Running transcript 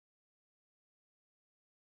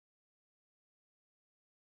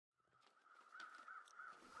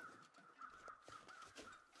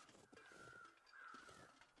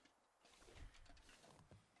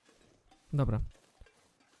Dobra.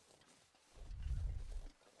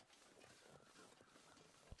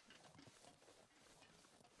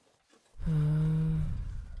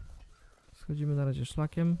 Schodzimy na razie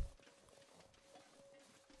szlakiem.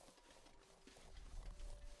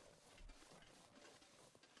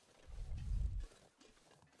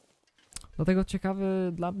 Dlatego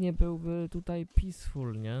ciekawy dla mnie byłby tutaj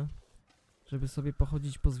peaceful, nie? Żeby sobie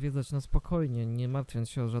pochodzić, pozwiedzać na spokojnie, nie martwiąc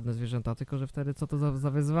się o żadne zwierzęta, tylko że wtedy co to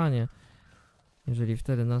za wyzwanie? Jeżeli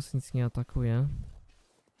wtedy nas nic nie atakuje.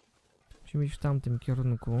 Musimy iść w tamtym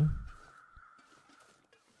kierunku.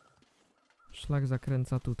 Szlak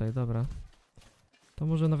zakręca tutaj, dobra. To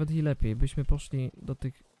może nawet i lepiej, byśmy poszli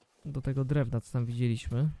do tego drewna, co tam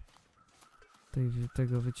widzieliśmy.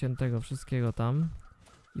 Tego wyciętego wszystkiego tam.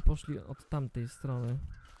 I poszli od tamtej strony.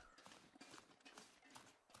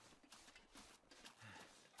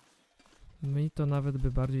 Mi to nawet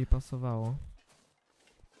by bardziej pasowało.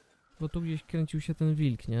 Bo tu gdzieś kręcił się ten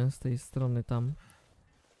wilk, nie? Z tej strony tam.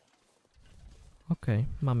 Okej,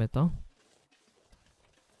 mamy to.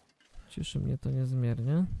 Cieszy mnie to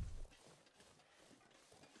niezmiernie.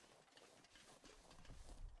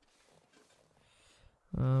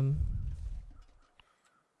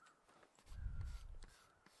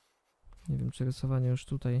 Nie wiem, czy rysowanie już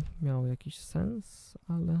tutaj miało jakiś sens,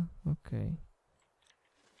 ale okej.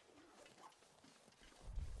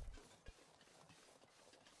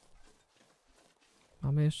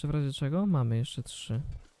 Mamy jeszcze w razie czego? Mamy jeszcze 3.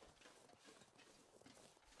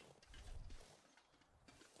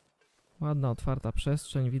 Ładna, otwarta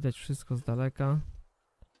przestrzeń, widać wszystko z daleka.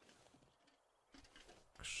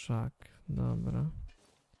 Krzak, dobra.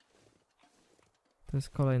 To jest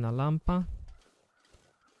kolejna lampa.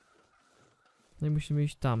 No i musimy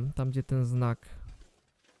iść tam gdzie ten znak.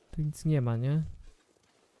 Tu nic nie ma, nie?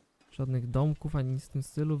 Żadnych domków, ani nic w tym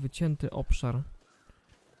stylu. Wycięty obszar.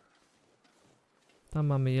 Tam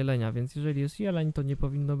mamy jelenia, więc jeżeli jest jeleń, to nie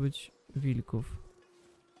powinno być wilków.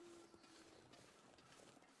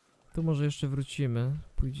 Tu może jeszcze wrócimy.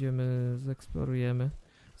 Pójdziemy, zeksplorujemy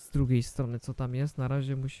z drugiej strony, co tam jest. Na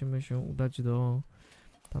razie musimy się udać do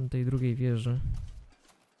tamtej drugiej wieży.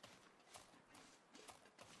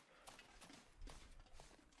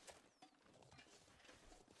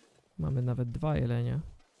 Mamy nawet 2 jelenie.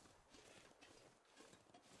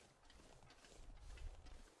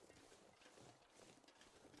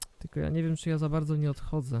 Tylko ja nie wiem, czy ja za bardzo nie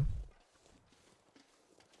odchodzę.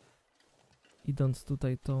 Idąc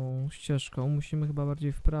tutaj tą ścieżką, musimy chyba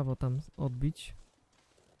bardziej w prawo tam odbić.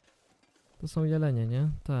 To są jelenie, nie?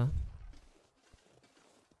 Te.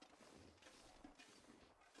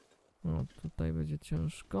 O, tutaj będzie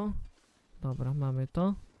ciężko. Dobra, mamy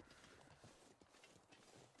to.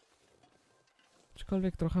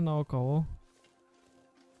 Aczkolwiek trochę naokoło.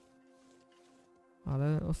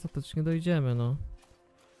 Ale ostatecznie dojdziemy, no.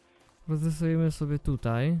 Rozrysujemy sobie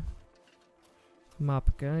tutaj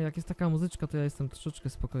mapkę. Jak jest taka muzyczka, to ja jestem troszeczkę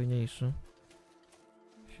spokojniejszy.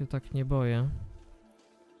 Się tak nie boję.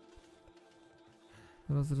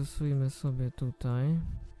 Rozrysujmy sobie tutaj.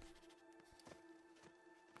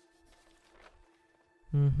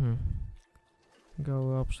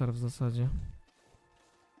 Goły obszar w zasadzie.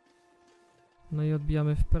 No i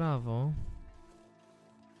odbijamy w prawo.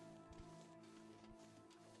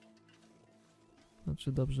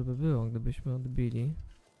 Znaczy dobrze by było, gdybyśmy odbili.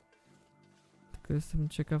 Tylko jestem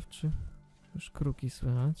ciekaw, czy już kruki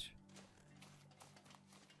słychać.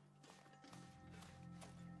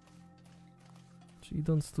 Czy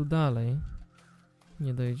idąc tu dalej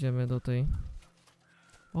nie dojdziemy do tej...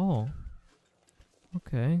 O!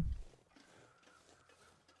 Okej.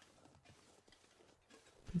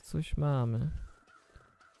 Tu coś mamy.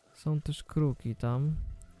 Są też kruki tam.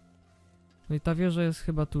 No i ta wieża jest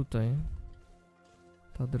chyba tutaj.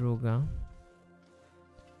 Ta druga.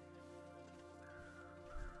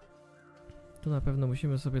 Tu na pewno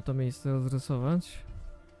musimy sobie to miejsce rozrysować.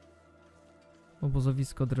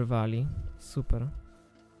 Obozowisko drwali. Super.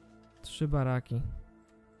 3 baraki.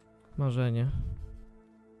 Marzenie.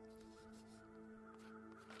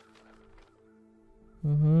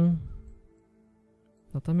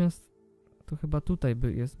 Natomiast to chyba tutaj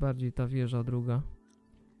jest bardziej ta wieża druga.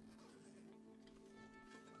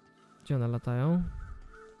 Gdzie one latają?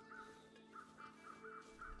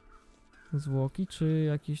 Zwłoki czy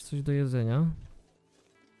jakieś coś do jedzenia?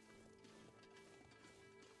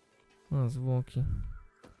 A, zwłoki.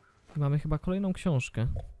 Mamy chyba kolejną książkę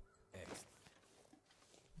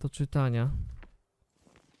do czytania.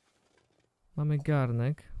 Mamy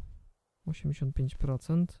garnek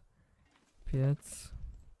 85%. Piec.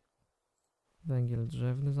 Węgiel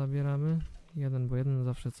drzewny zabieramy. 1, bo 1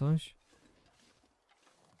 zawsze coś.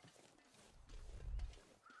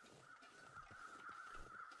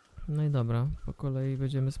 No i dobra, po kolei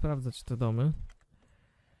będziemy sprawdzać te domy.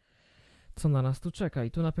 Co na nas tu czeka?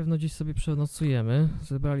 I tu na pewno dziś sobie przenocujemy.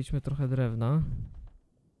 Zebraliśmy trochę drewna.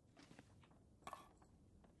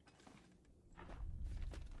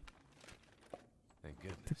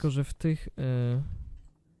 Tylko, że w tych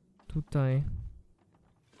tutaj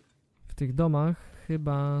w tych domach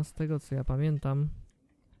chyba z tego co ja pamiętam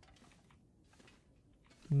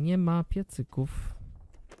nie ma piecyków.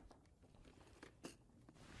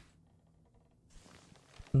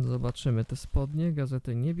 Zobaczymy te spodnie,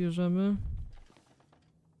 gazety nie bierzemy.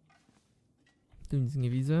 Tu nic nie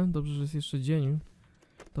widzę. Dobrze, że jest jeszcze dzień.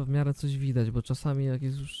 To w miarę coś widać, bo czasami jak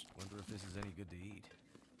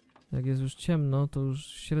jest już ciemno, to już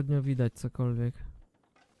średnio widać cokolwiek.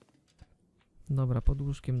 Dobra, pod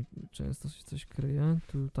łóżkiem często się coś kryje.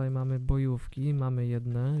 Tutaj mamy bojówki, mamy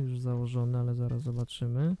jedne już założone, ale zaraz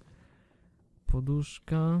zobaczymy.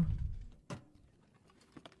 Poduszka.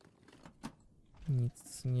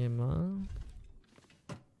 Nic nie ma.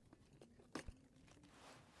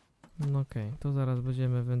 No okej, to zaraz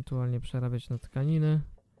będziemy ewentualnie przerabiać na tkaniny,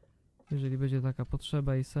 jeżeli będzie taka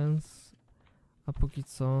potrzeba i sens. A póki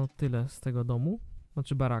co tyle z tego domu,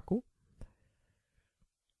 znaczy baraku.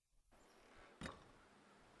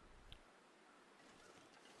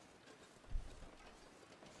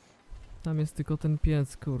 Tam jest tylko ten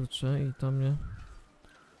piec, kurczę, i to mnie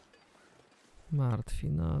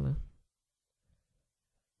martwi, no ale...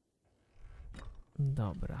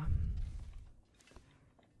 Dobra.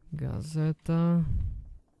 Gazeta.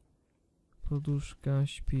 Poduszka,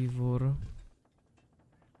 śpiwór.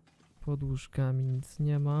 Pod łóżkami nic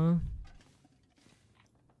nie ma.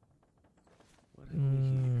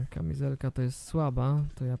 Kamizelka to jest słaba,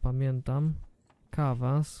 to ja pamiętam.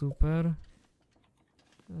 Kawa, super.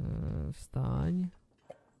 Wstań.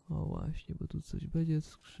 O właśnie, bo tu coś będzie,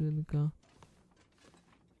 skrzynka.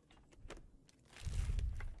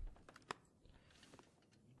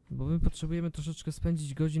 Bo my potrzebujemy troszeczkę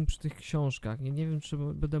spędzić godzin przy tych książkach. Nie wiem, czy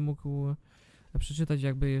będę mógł przeczytać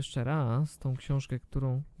jakby jeszcze raz tą książkę,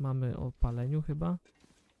 którą mamy o paleniu chyba.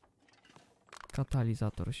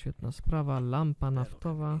 Katalizator, świetna sprawa. Lampa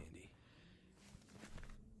naftowa.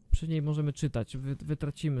 Przy niej możemy czytać.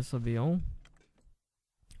 Wytracimy sobie ją.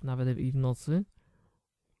 Nawet i w nocy.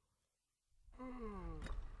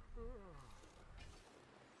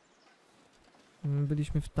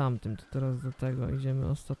 Byliśmy w tamtym, to teraz do tego idziemy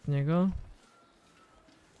ostatniego.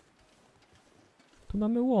 Tu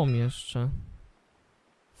mamy łom jeszcze.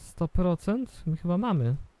 100%? My chyba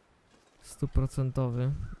mamy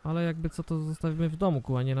 100%, ale jakby co to zostawimy w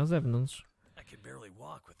domku, a nie na zewnątrz.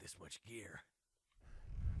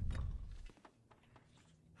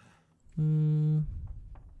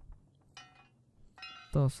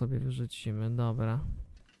 To sobie wyrzucimy, dobra.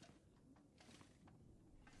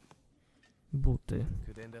 Buty.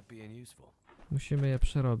 Musimy je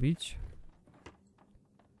przerobić.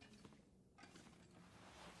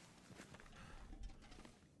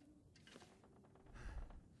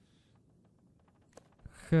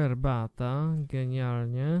 Herbata,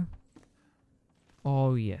 genialnie.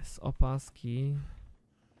 O jest, opaski.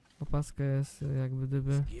 Opaska jest jakby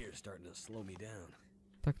gdyby...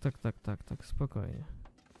 Tak, spokojnie.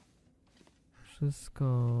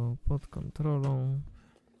 Wszystko pod kontrolą.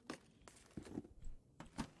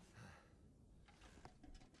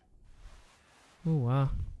 Uła.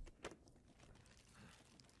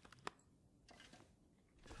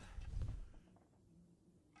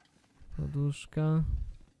 Poduszka.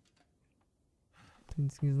 Tu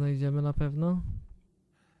nic nie znajdziemy na pewno.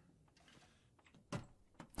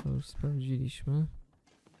 To już sprawdziliśmy.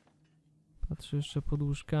 Patrzę jeszcze pod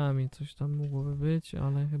łóżkami, coś tam mogłoby być,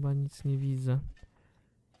 ale chyba nic nie widzę.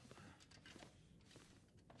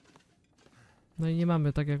 No i nie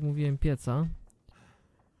mamy, tak jak mówiłem, pieca.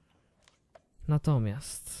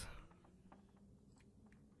 Natomiast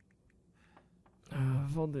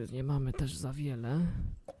wody nie mamy też za wiele.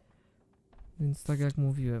 Więc tak jak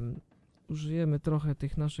mówiłem, użyjemy trochę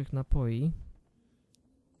tych naszych napoi,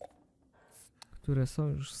 które są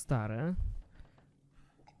już stare.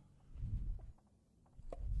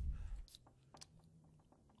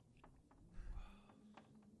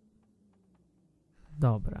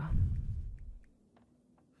 Dobra.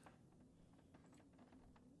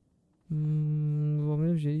 Bo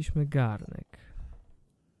my wzięliśmy garnek.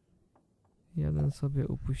 Jeden sobie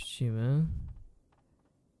upuścimy.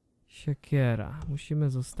 Siekiera. Musimy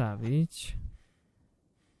zostawić.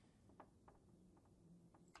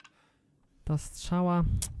 Ta strzała...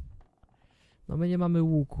 No my nie mamy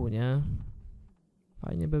łuku, nie?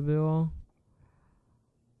 Fajnie by było.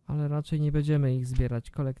 Ale raczej nie będziemy ich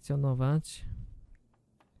zbierać, kolekcjonować.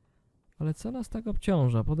 Ale co nas tak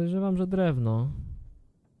obciąża? Podejrzewam, że drewno.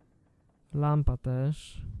 Lampa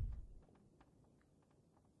też.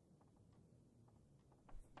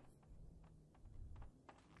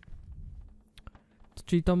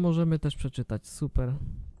 Czyli to możemy też przeczytać. Super.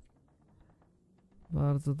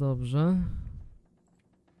 Bardzo dobrze.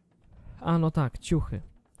 A no tak, ciuchy.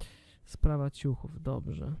 Sprawa ciuchów,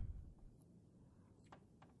 dobrze.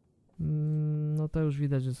 No to już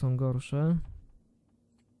widać, że są gorsze.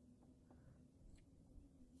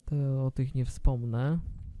 To o tych nie wspomnę.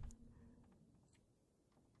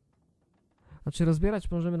 Znaczy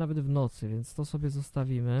rozbierać możemy nawet w nocy, więc to sobie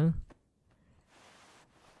zostawimy.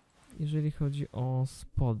 Jeżeli chodzi o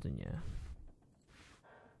spodnie.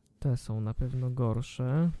 Te są na pewno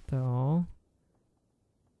gorsze. Te o.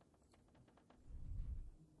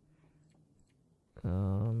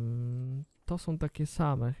 To są takie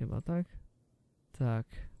same chyba, tak? Tak.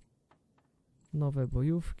 Nowe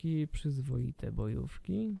bojówki, przyzwoite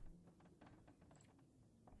bojówki.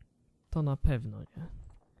 To na pewno nie.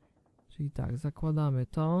 Czyli tak, zakładamy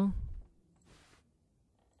to.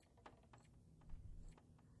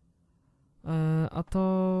 A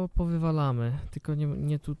to powywalamy, tylko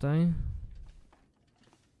nie tutaj.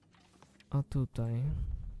 A tutaj.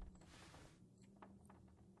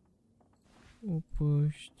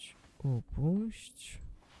 Upuść, upuść.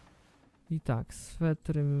 I tak,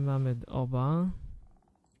 swetry my mamy oba.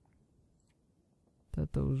 Te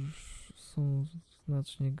to już są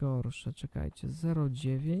znacznie gorsze. Czekajcie,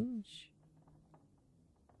 0,9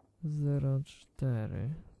 0,4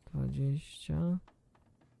 20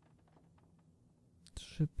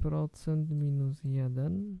 3% minus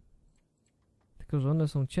 1. Tylko że one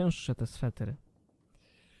są cięższe, te swetry.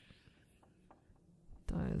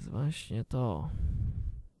 To jest właśnie to.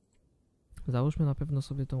 Załóżmy na pewno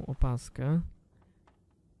sobie tą opaskę.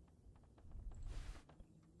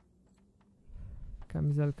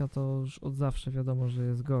 Kamizelka to już od zawsze wiadomo, że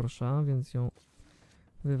jest gorsza, więc ją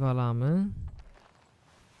wywalamy.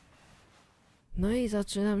 No i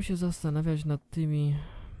zaczynam się zastanawiać nad tymi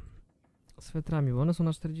swetrami, bo one są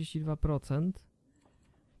na 42%.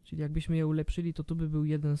 Czyli jakbyśmy je ulepszyli, to tu by był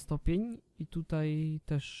 1 stopień i tutaj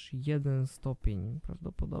też 1 stopień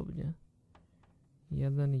prawdopodobnie.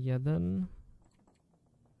 1, 1.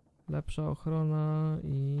 Lepsza ochrona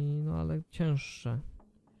i no ale cięższe.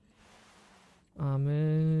 A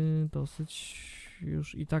my dosyć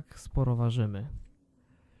już i tak sporo ważymy.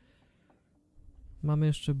 Mamy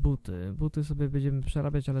jeszcze buty. Buty sobie będziemy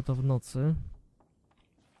przerabiać, ale to w nocy.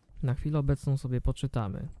 Na chwilę obecną sobie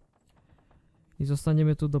poczytamy. I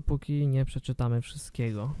zostaniemy tu, dopóki nie przeczytamy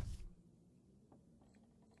wszystkiego.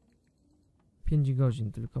 5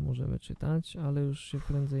 godzin tylko możemy czytać, ale już się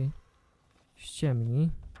prędzej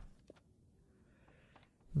ściemni.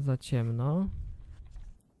 Za ciemno.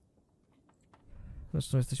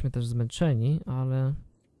 Zresztą jesteśmy też zmęczeni, ale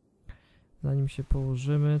zanim się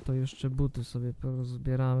położymy, to jeszcze buty sobie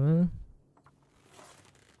porozbieramy,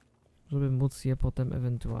 żeby móc je potem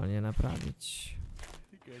ewentualnie naprawić.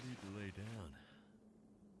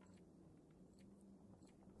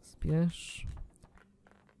 Spiesz.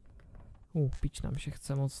 Pić nam się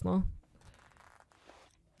chce mocno.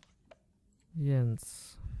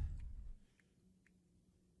 Więc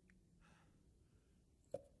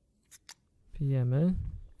pijemy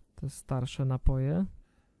te starsze napoje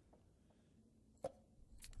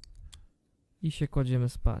i się kładziemy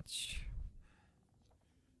spać.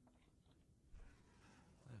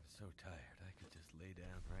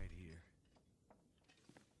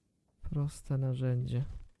 Proste narzędzie.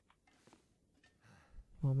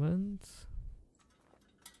 Moment.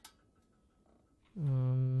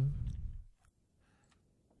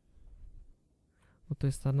 Bo to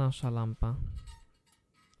jest ta nasza lampa.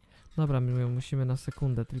 Dobra, my ją musimy na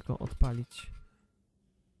sekundę tylko odpalić.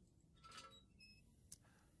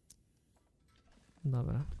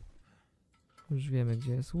 Dobra. Już wiemy,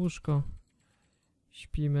 gdzie jest łóżko.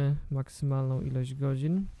 Śpimy maksymalną ilość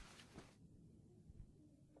godzin.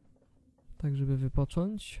 Tak, żeby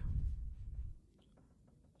wypocząć.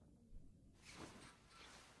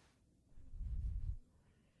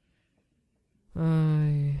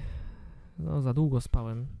 Ej, no za długo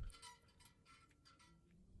spałem.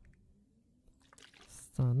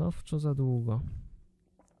 Stanowczo za długo.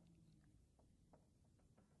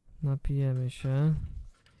 Napijemy się.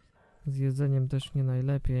 Z jedzeniem też nie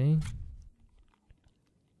najlepiej.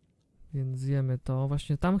 Więc zjemy to.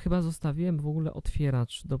 Właśnie tam chyba zostawiłem w ogóle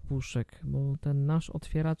otwieracz do puszek, bo ten nasz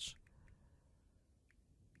otwieracz...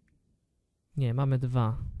 Nie, mamy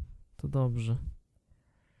 2. To dobrze.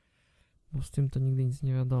 Bo z tym to nigdy nic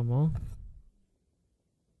nie wiadomo.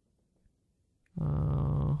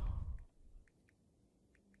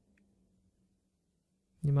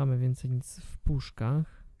 Nie mamy więcej nic w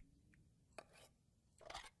puszkach.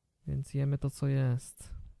 Więc jemy to, co jest.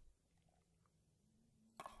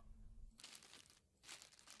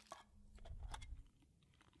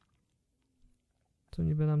 Tu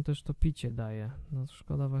niby nam też to picie daje. No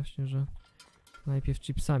szkoda właśnie, że najpierw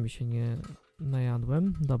chipsami się nie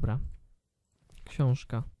najadłem. Dobra.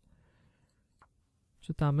 Książka.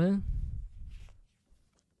 Czytamy.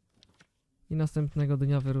 I następnego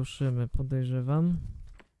dnia wyruszymy, podejrzewam.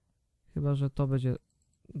 Chyba że to będzie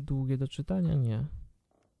długie do czytania? Nie.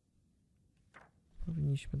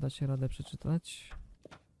 Powinniśmy dać radę przeczytać.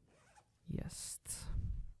 Jest.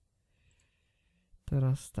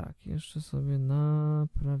 Teraz tak, jeszcze sobie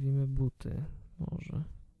naprawimy buty. Może.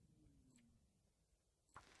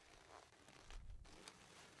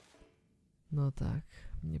 No tak,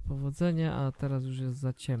 niepowodzenie, a teraz już jest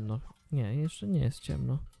za ciemno. Nie, jeszcze nie jest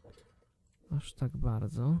ciemno. Aż tak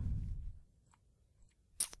bardzo.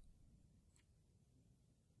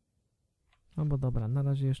 No bo dobra, na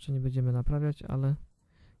razie jeszcze nie będziemy naprawiać, ale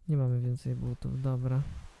nie mamy więcej butów, dobra.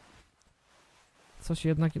 Coś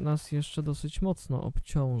jednak nas jeszcze dosyć mocno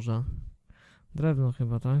obciąża. Drewno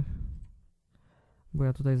chyba, tak? Bo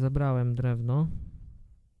ja tutaj zebrałem drewno.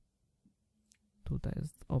 Tutaj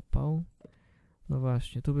jest opał. No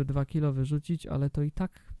właśnie, tu by 2 kilo wyrzucić, ale to i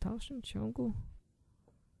tak w dalszym ciągu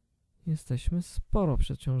jesteśmy sporo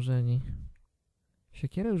przeciążeni.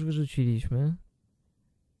 Siekierę już wyrzuciliśmy.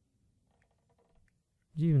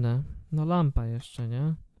 Dziwne. No lampa jeszcze,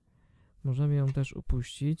 nie? Możemy ją też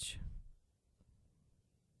upuścić.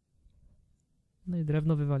 No i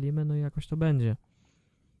drewno wywalimy, no i jakoś to będzie.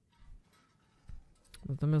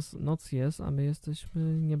 Natomiast noc jest, a my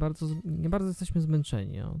jesteśmy nie bardzo jesteśmy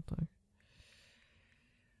zmęczeni, o tak.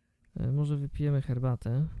 Może wypijemy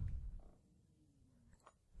herbatę.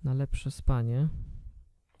 Na lepsze spanie.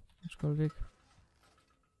 Aczkolwiek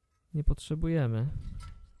nie potrzebujemy.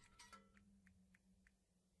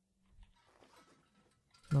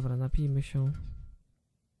 Dobra, napijmy się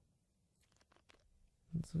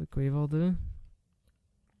zwykłej wody.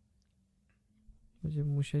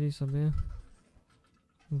 Będziemy musieli sobie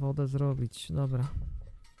wodę zrobić. Dobra.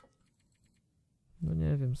 No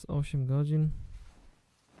nie wiem, z 8 godzin.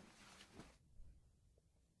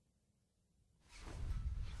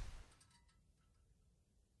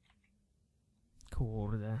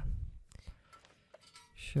 Kurde.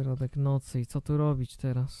 Środek nocy i co tu robić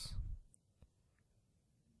teraz?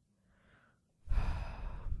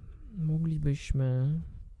 Moglibyśmy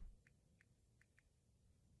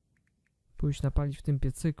pójść napalić w tym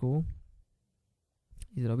piecyku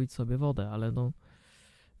i zrobić sobie wodę, ale no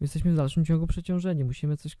jesteśmy w dalszym ciągu przeciążeni.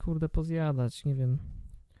 Musimy coś kurde pozjadać. Nie wiem,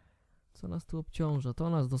 co nas tu obciąża. To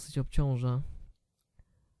nas dosyć obciąża.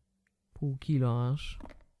 Pół kilo aż.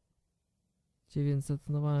 900,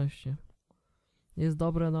 no właśnie. Jest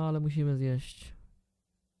dobre, no ale musimy zjeść.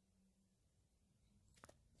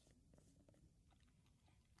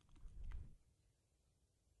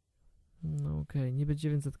 No okej, niby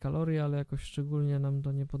 900 kalorii, ale jakoś szczególnie nam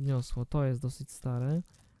to nie podniosło. To jest dosyć stare.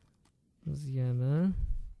 Zjemy.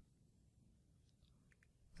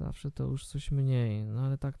 Zawsze to już coś mniej. No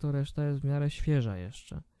ale tak to reszta jest w miarę świeża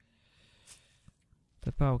jeszcze.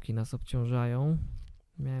 Te pałki nas obciążają.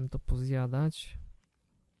 Miałem to pozjadać.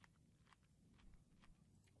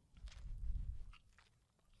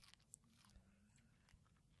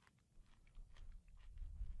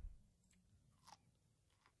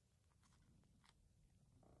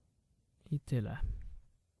 I tyle.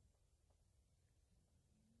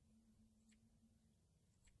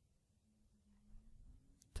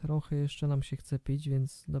 Trochę jeszcze nam się chce pić,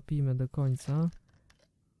 więc dopijmy do końca.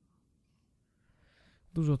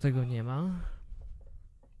 Dużo tego nie ma.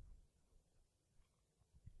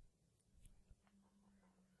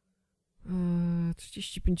 Eee,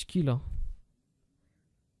 35 kilo.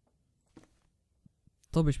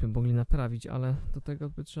 To byśmy mogli naprawić, ale do tego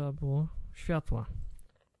by trzeba było światła.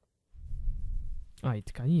 A i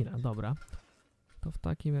tkanina, dobra. To w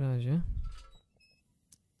takim razie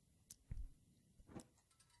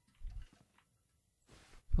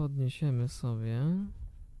podniesiemy sobie.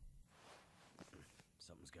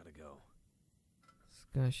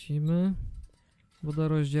 Zgasimy. Bo do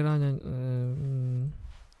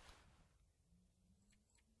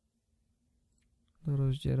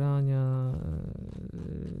rozdzierania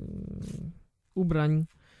ubrań,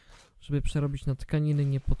 żeby przerobić na tkaniny,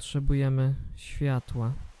 nie potrzebujemy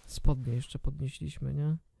światła. Spodnie jeszcze podnieśliśmy,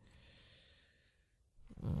 nie?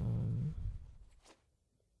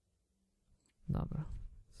 Dobra,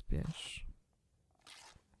 zbierz.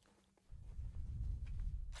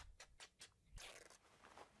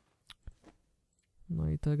 No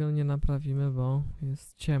i tego nie naprawimy, bo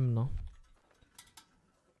jest ciemno.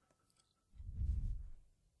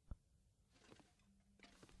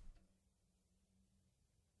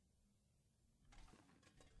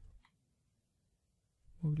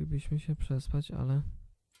 Moglibyśmy się przespać, ale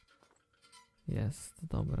jest,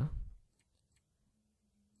 dobra.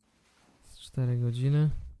 Z 4 godziny.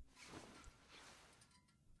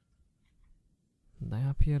 No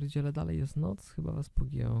ja pierdzielę, dalej jest noc, chyba was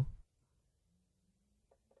pogięło.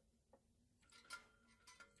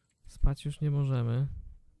 Spać już nie możemy.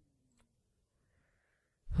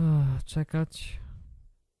 Czekać.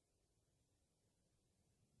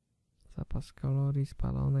 Zapas kalorii,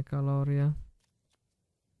 spalone kalorie.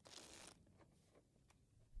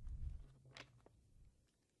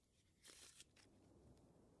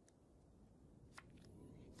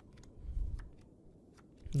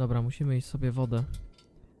 Dobra, musimy iść sobie wodę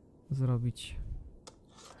zrobić.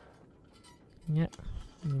 Nie,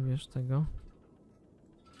 nie wiesz tego.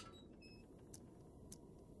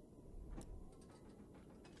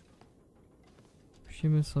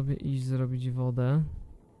 Musimy sobie iść zrobić wodę.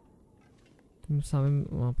 Tym samym,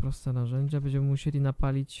 o, proste narzędzia, będziemy musieli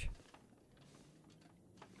napalić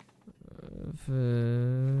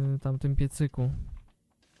w tamtym piecyku.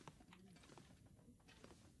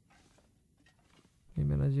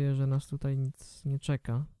 Miejmy nadzieję, że nas tutaj nic nie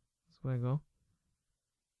czeka złego.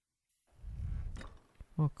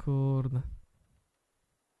 O kurde.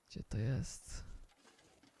 Gdzie to jest?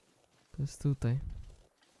 To jest tutaj.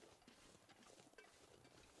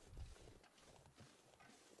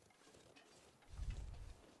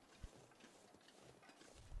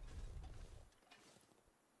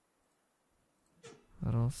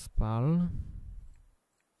 Rozpal.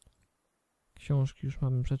 Książki już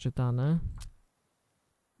mamy przeczytane.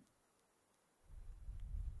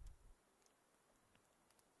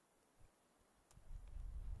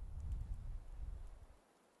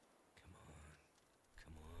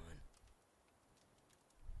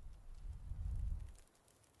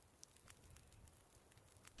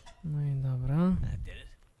 No i dobra.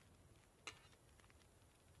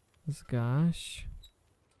 Zgaś.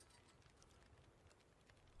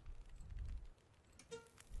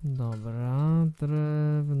 Dobra,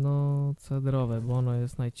 drewno cedrowe, bo ono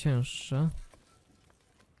jest najcięższe.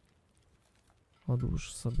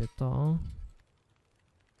 Odłóż sobie to.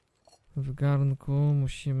 W garnku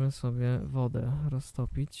musimy sobie wodę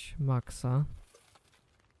roztopić, maksa.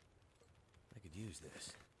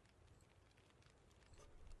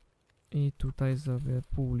 I tutaj sobie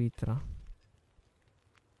pół litra.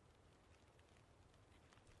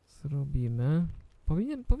 Zrobimy.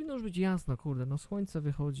 Powinno już być jasno, kurde, no słońce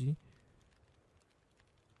wychodzi.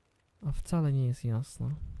 A wcale nie jest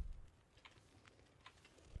jasno.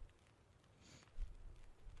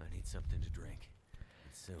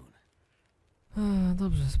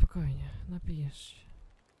 Dobrze, spokojnie, napijesz się.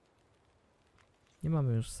 Nie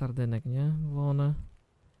mamy już sardynek, nie? Bo one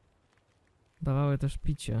dawały też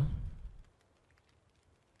picie.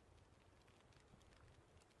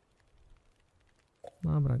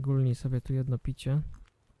 Dobra, gulnij sobie tu jedno picie.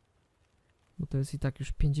 Bo to jest i tak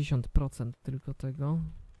już 50% tylko tego.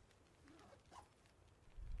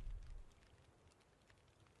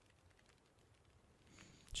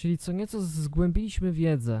 Czyli co nieco zgłębiliśmy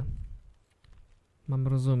wiedzę. Mam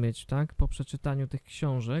rozumieć, tak? Po przeczytaniu tych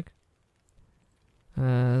książek.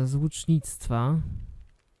 Z łucznictwa.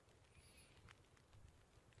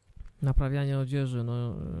 Naprawianie odzieży,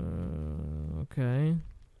 no okej.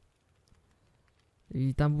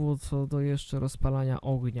 I tam było co do jeszcze rozpalania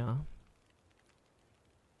ognia.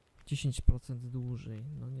 10% dłużej,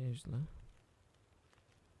 no nieźle.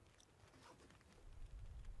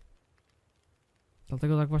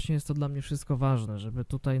 Dlatego tak właśnie jest to dla mnie wszystko ważne, żeby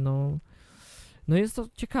tutaj no jest to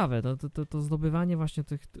ciekawe, to zdobywanie właśnie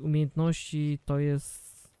tych umiejętności to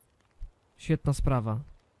jest świetna sprawa.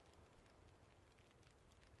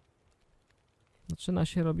 Zaczyna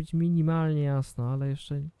się robić minimalnie jasno, ale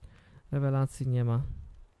jeszcze rewelacji nie ma.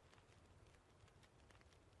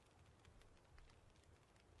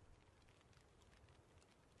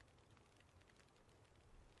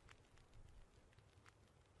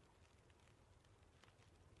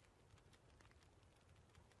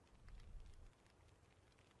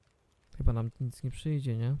 Chyba nam nic nie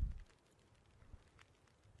przyjdzie, nie?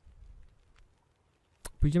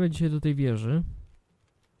 Pójdziemy dzisiaj do tej wieży.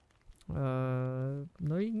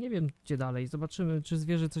 No i nie wiem gdzie dalej. Zobaczymy, czy z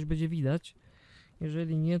wieży coś będzie widać.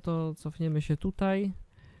 Jeżeli nie, to cofniemy się tutaj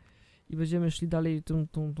i będziemy szli dalej tą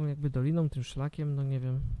jakby doliną, tym szlakiem, no nie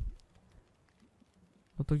wiem.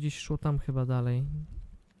 Bo to gdzieś szło tam chyba dalej.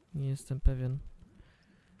 Nie jestem pewien.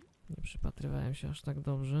 Nie przypatrywałem się aż tak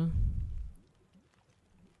dobrze.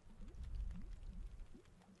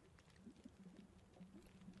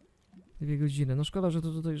 Dwie godziny. No szkoda, że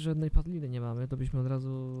to tutaj żadnej padliny nie mamy. To byśmy od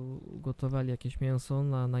razu ugotowali jakieś mięso,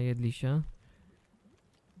 najedli się.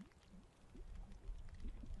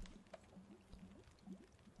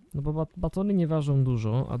 No bo batony nie ważą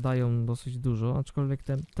dużo, a dają dosyć dużo, aczkolwiek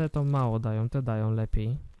te to mało dają, te dają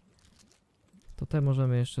lepiej. To te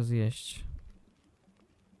możemy jeszcze zjeść.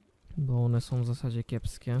 Bo one są w zasadzie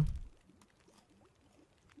kiepskie.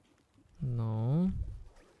 No.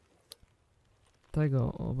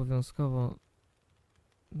 Tego obowiązkowo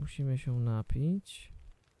musimy się napić.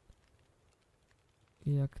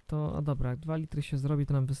 I jak to... A dobra, jak 2 litry się zrobi,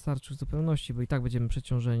 to nam wystarczy w zupełności, bo i tak będziemy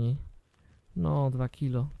przeciążeni. No, 2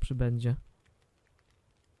 kilo przybędzie.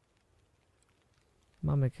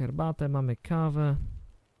 Mamy herbatę, mamy kawę.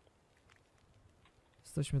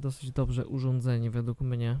 Jesteśmy dosyć dobrze urządzeni według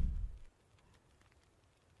mnie.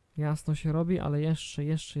 Jasno się robi, ale jeszcze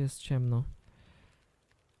jest ciemno.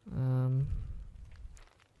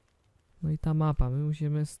 No i ta mapa, my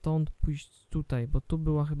musimy stąd pójść tutaj, bo tu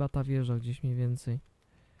była chyba ta wieża gdzieś mniej więcej.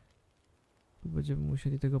 Tu będziemy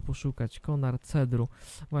musieli tego poszukać. Konar cedru.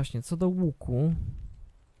 Właśnie, co do łuku.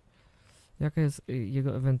 Jaka jest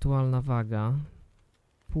jego ewentualna waga?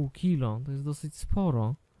 Pół kilo, to jest dosyć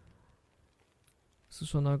sporo.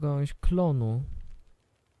 Suszona gałąź klonu.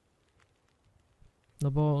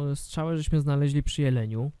 No bo strzałę żeśmy znaleźli przy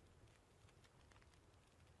jeleniu.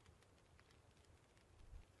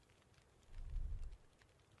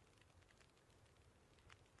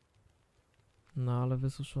 No ale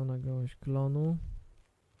wysuszona gałąź klonu.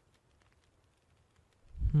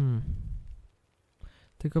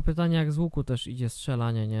 Tylko pytanie, jak z łuku też idzie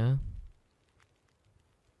strzelanie, nie?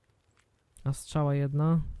 A strzała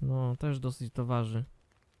jedna? No też dosyć to waży.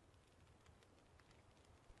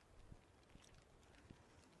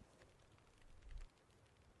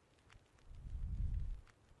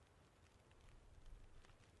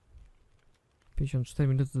 ...54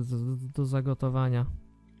 minuty do zagotowania.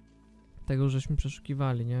 Tego żeśmy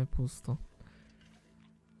przeszukiwali, nie? Pusto.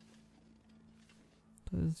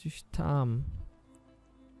 To jest gdzieś tam.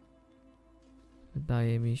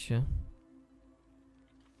 Wydaje mi się.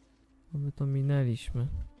 Bo my to minęliśmy.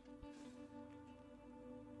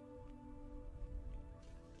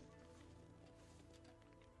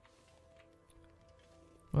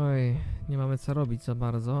 Oj, nie mamy co robić za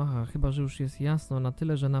bardzo. Aha, chyba że już jest jasno na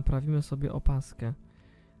tyle, że naprawimy sobie opaskę.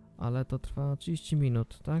 Ale to trwa 30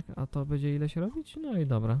 minut, tak? A to będzie ile się robić? No i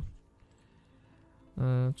dobra.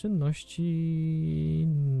 Czynności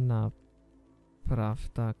napraw,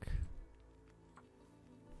 tak.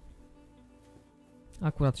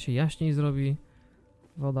 Akurat się jaśniej zrobi.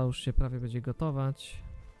 Woda już się prawie będzie gotować.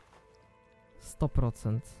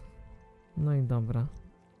 100%. No i dobra.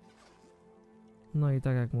 No i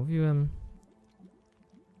tak jak mówiłem.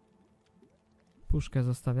 Puszkę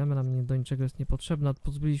zostawiamy, nam do niczego jest niepotrzebna.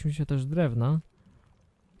 Pozbyliśmy się też drewna.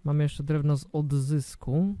 Mamy jeszcze drewno z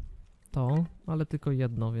odzysku. To, ale tylko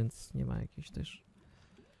jedno, więc nie ma jakiejś też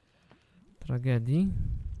tragedii,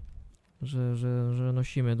 że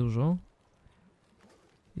nosimy dużo.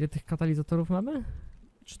 Ile tych katalizatorów mamy?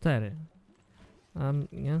 4.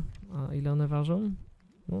 Nie? A ile one ważą?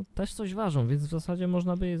 No też coś ważą, więc w zasadzie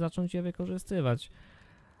można by zacząć je wykorzystywać.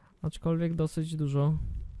 Aczkolwiek dosyć dużo.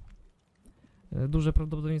 Duże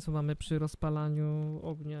prawdopodobieństwo mamy przy rozpalaniu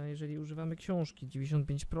ognia, jeżeli używamy książki,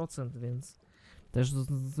 95%, więc też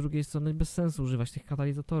z drugiej strony bez sensu używać tych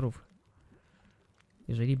katalizatorów,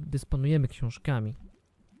 jeżeli dysponujemy książkami.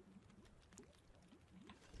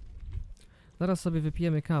 Zaraz sobie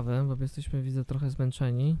wypijemy kawę, bo jesteśmy, widzę, trochę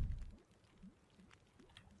zmęczeni.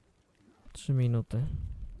 3 minuty.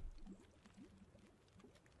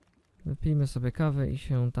 Wypijmy sobie kawę i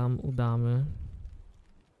się tam udamy.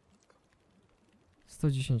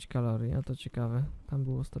 110 kalorii, a to ciekawe. Tam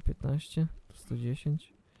było 115, tu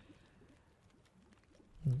 110.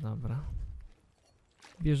 Dobra.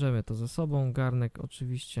 Bierzemy to ze sobą, garnek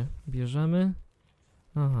oczywiście bierzemy.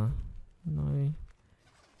 Aha, no i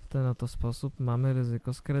w ten oto sposób mamy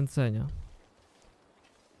ryzyko skręcenia.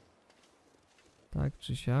 Tak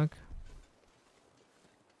czy siak.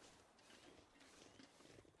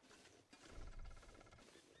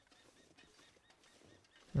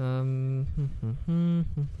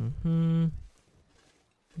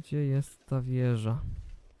 Gdzie jest ta wieża?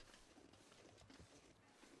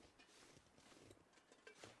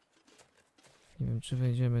 Nie wiem, czy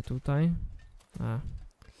wejdziemy tutaj.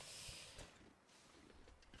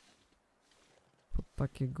 Pod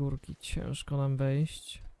takie górki ciężko nam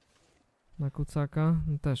wejść. Na kucaka?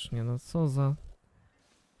 Też nie, no co za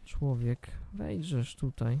Człowiek, wejdźżesz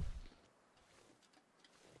tutaj.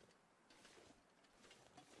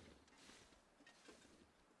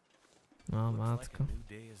 O, matko.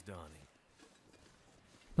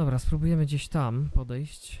 Dobra, spróbujemy gdzieś tam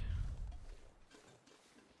podejść.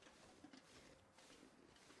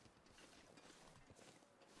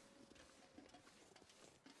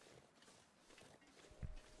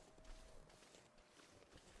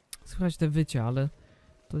 Słychać te wycie, ale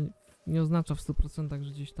to nie oznacza w 100%,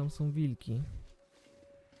 że gdzieś tam są wilki.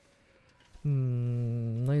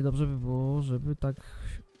 No i dobrze by było, żeby tak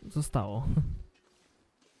zostało.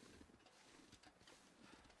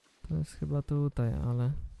 To jest chyba tutaj,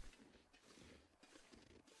 ale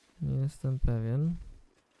nie jestem pewien.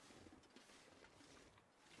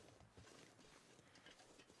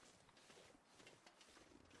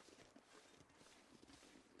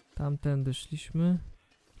 Tamtędy szliśmy.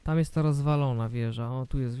 Tam jest ta rozwalona wieża. O,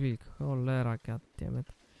 tu jest wilk. Cholera,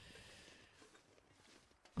 goddammit.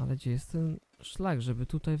 Ale gdzie jest ten szlak, żeby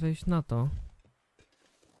tutaj wejść na to?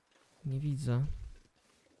 Nie widzę.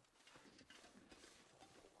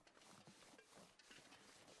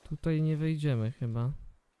 Tutaj nie wejdziemy chyba.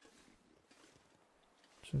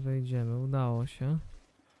 Czy wejdziemy? Udało się.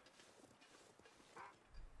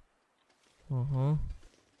 Oho.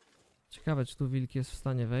 Ciekawe, czy tu wilk jest w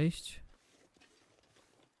stanie wejść.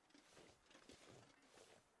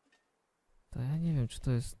 To ja nie wiem, czy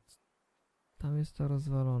to jest... Tam jest ta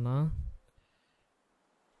rozwalona.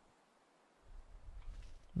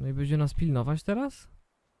 No i będzie nas pilnować teraz?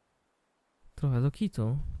 Trochę do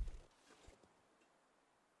kitu.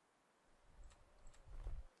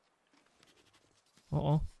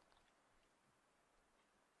 O.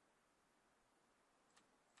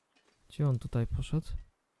 Gdzie on tutaj poszedł?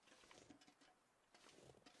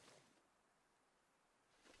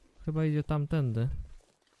 Chyba idzie tamtędy.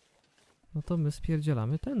 No to my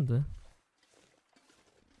spierdzielamy tędy.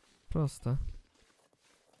 Proste.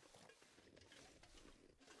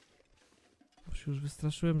 Już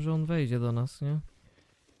wystraszyłem, że on wejdzie do nas, nie?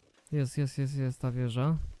 Jest ta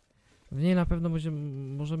wieża. W niej na pewno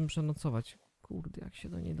możemy przenocować. Kurde, jak się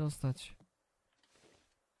do niej dostać?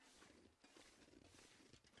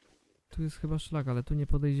 Tu jest chyba szlak, ale tu nie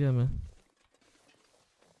podejdziemy.